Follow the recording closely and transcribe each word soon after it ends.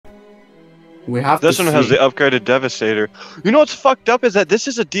We have This to one has see. the upgraded Devastator. You know what's fucked up is that this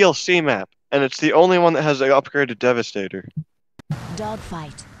is a DLC map, and it's the only one that has the upgraded Devastator.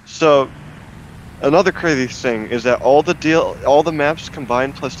 Dogfight. So another crazy thing is that all the maps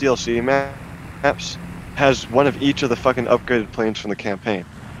combined plus DLC maps has one of each of the fucking upgraded planes from the campaign.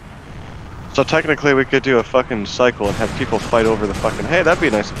 So technically we could do a fucking cycle and have people fight over the fucking, hey, that'd be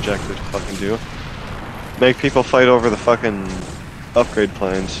a nice objective to fucking do. Make people fight over the fucking upgrade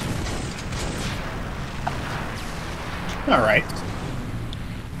planes. Alright.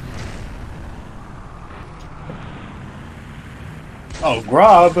 Oh,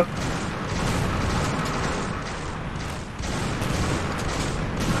 grub!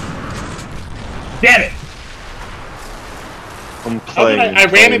 Damn it! I'm Oh, playing. I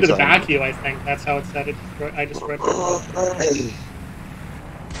ran into the planes on- vacuum, I think. That's how it said it. I just read it.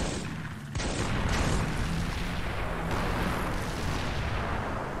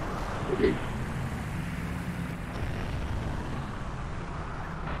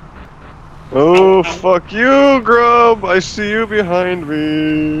 Oh, fuck you, Grub! I see you behind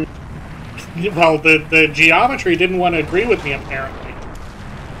me. Well, the geometry didn't want to agree with me, apparently.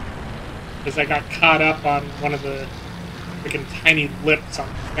 Because I got caught up on one of the freaking tiny lips on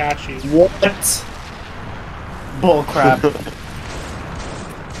the statue. What? Bullcrap.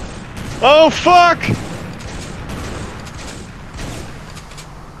 Oh, fuck!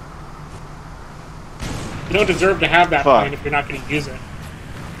 You don't deserve to have that Fuck. plane if you're not going to use it.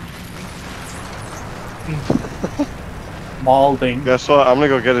 Malding. Guess what? I'm gonna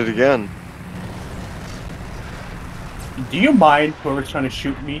go get it again. Do you mind whoever's trying to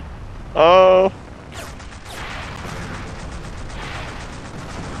shoot me? Oh.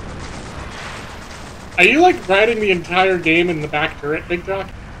 Are you, like, riding the entire game in the back turret, Big Jock?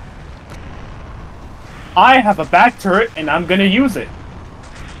 I have a back turret and I'm gonna use it.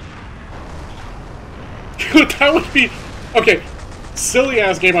 That would be... Okay,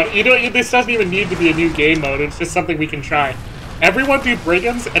 silly-ass game mode. You know, this doesn't even need to be a new game mode. It's just something we can try. Everyone do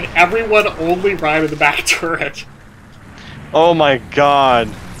brigands, and everyone only ride in the back turret. Oh my god.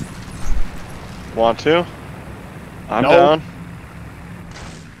 Want to? I'm No. down.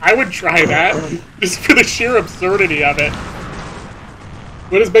 I would try that, just for the sheer absurdity of it.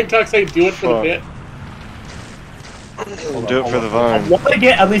 What does Big Talk say? Do it for the Fuck. bit? We'll do it for the I vine. want to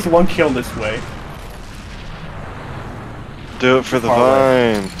get at least one kill this way. Do it for the Far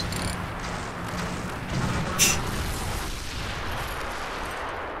away. vine.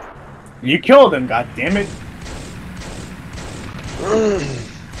 You killed him, god damn it.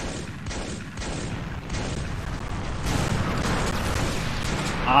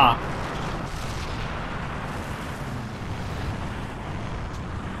 Ah.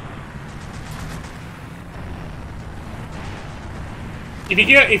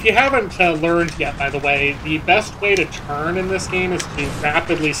 If you haven't learned yet, by the way, the best way to turn in this game is to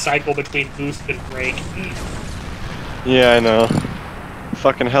rapidly cycle between boost and brake. Yeah, I know.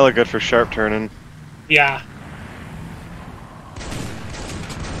 Fucking hella good for sharp turning. Yeah.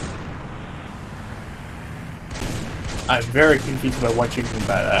 I'm very confused about what you mean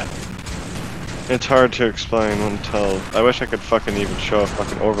by that. It's hard to explain until... I wish I could fucking even show a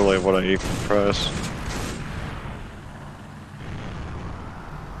fucking overlay of what I even press.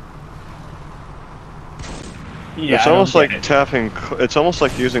 Yeah, It's I don't almost get like it. tapping... It's almost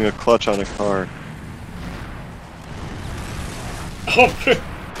like using a clutch on a car. Oh,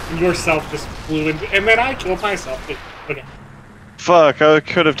 yourself just flew in, and then I killed myself. Okay. Fuck, I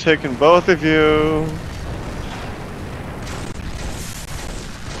could have taken both of you.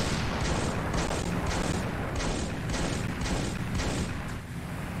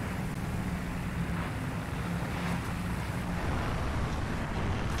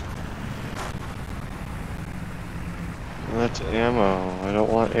 That's ammo. I don't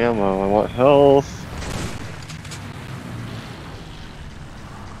want ammo. I want health.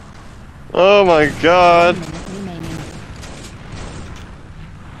 Oh my god. 1 minute remaining.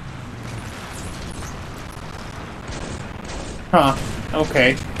 Huh.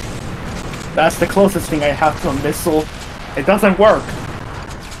 Okay. That's the closest thing I have to a missile. It doesn't work.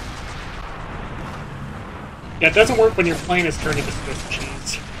 Yeah, it doesn't work when your plane is turned into Swiss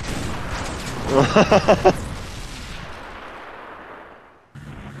cheese.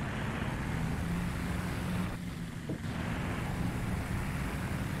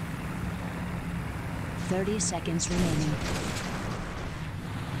 30 seconds remaining.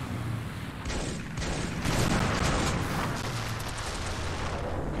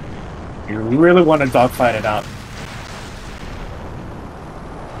 You really want to dogfight it out.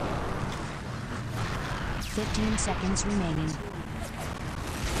 15 seconds remaining.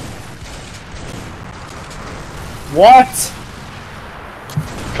 What?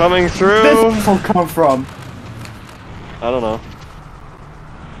 Coming Where through. did this missile come from? I don't know.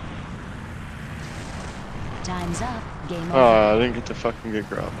 Time's up. Game over. Oh, I didn't get to fucking get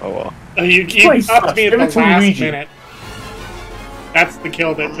grub. Oh well. You Place upped sucks. me at Give the it to last Luigi. minute. That's the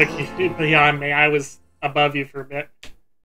kill that took you beyond me. I was above you for a bit.